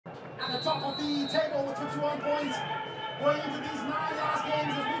at the top of the table with 51 points. Going into these 9 last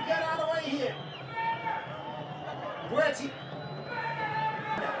games as we get out of the way here. Bretty.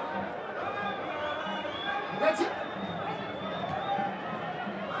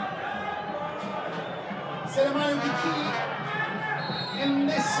 Selemani will be key in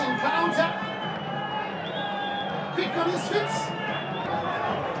this encounter. Quick on his feet.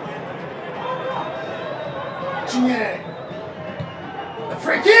 Chinyere. The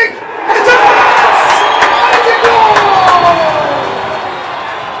free kick. And it's a goal!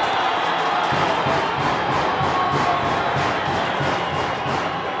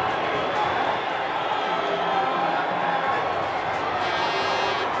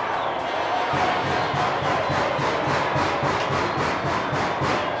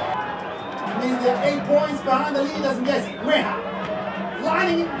 Means they're 8 points behind the leaders in Ngezi. Mweha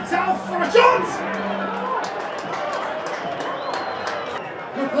lining himself for a shot.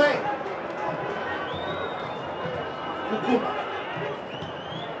 Good play.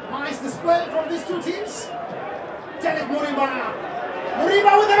 Nice display from these two teams. Delek Muriba.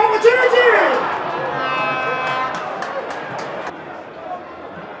 Muriba with an opportunity.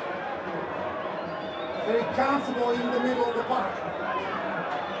 Very comfortable in the middle of the park.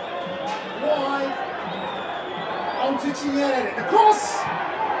 Wide. Onto Chinyere. The cross.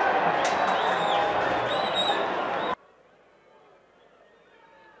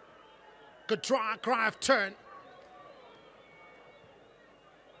 Good drive turn.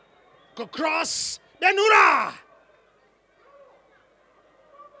 Good cross. Benura.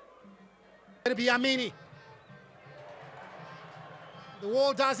 It'll be Amini. The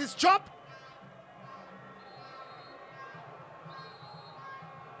wall does its job.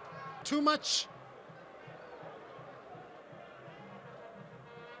 Too much.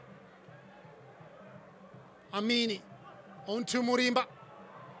 Amini. On to Murimba.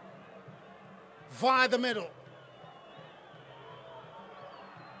 Via the middle.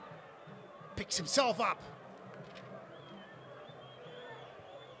 Picks himself up.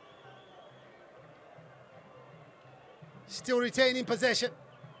 Still retaining possession.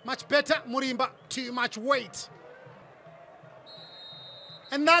 Much better, Murimba. Too much weight.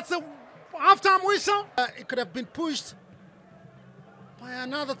 And that's the halftime whistle. It could have been pushed by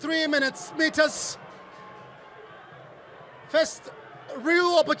another 3 meters. First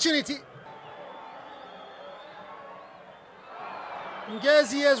real opportunity.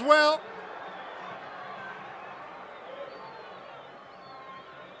 Ngezi as well.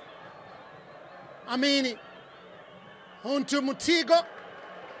 Amini. On to Mutigo.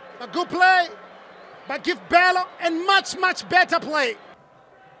 A good play. But give Bello and much better play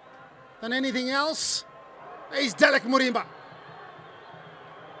than anything else. Is Delek Murimba.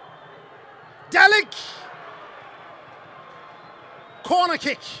 Delek. Corner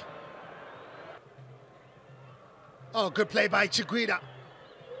kick. Oh, good play by Chiguida.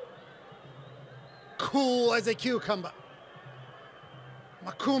 Cool as a cucumber.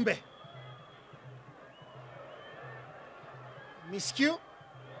 Makumbe. Miscue.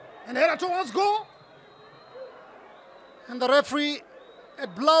 And header towards goal. And the referee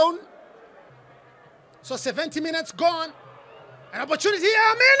had blown. So 70 minutes gone. An opportunity.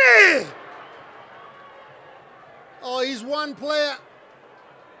 Amini! Oh, he's one player.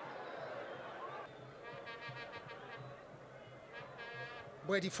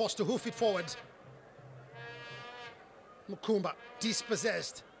 Brady forced to hoof it forward. Mukumba,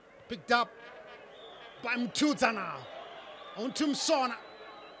 dispossessed. Picked up by Mtuza now. Onto Msona.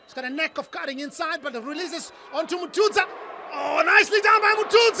 He's got a knack of cutting inside, but the releases onto Mtuza. Oh, nicely done by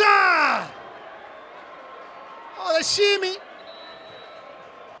Mtuza! Oh, the shimmy.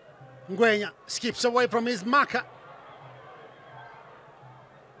 Ngwenya skips away from his marker.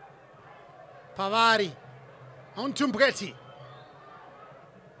 Pavari. Onto Mbretti.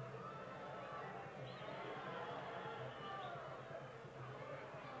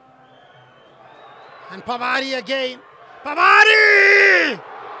 And Pavari again. Pavari!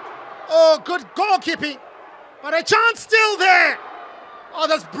 Oh, good goalkeeping. But a chance still there. Oh,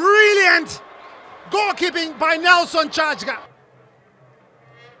 that's brilliant goalkeeping by Nelson Chajga.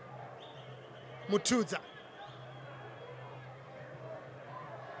 Mutuza.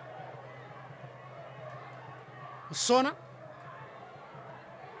 Sona.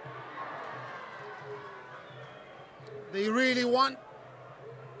 They really want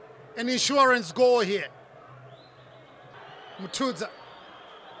an insurance goal here. Mutuza.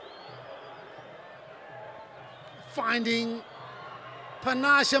 Finding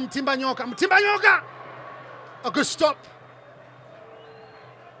Panasha Mtimbanyoka. Mtimbanyoka! A good stop.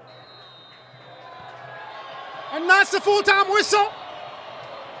 And that's the full-time whistle.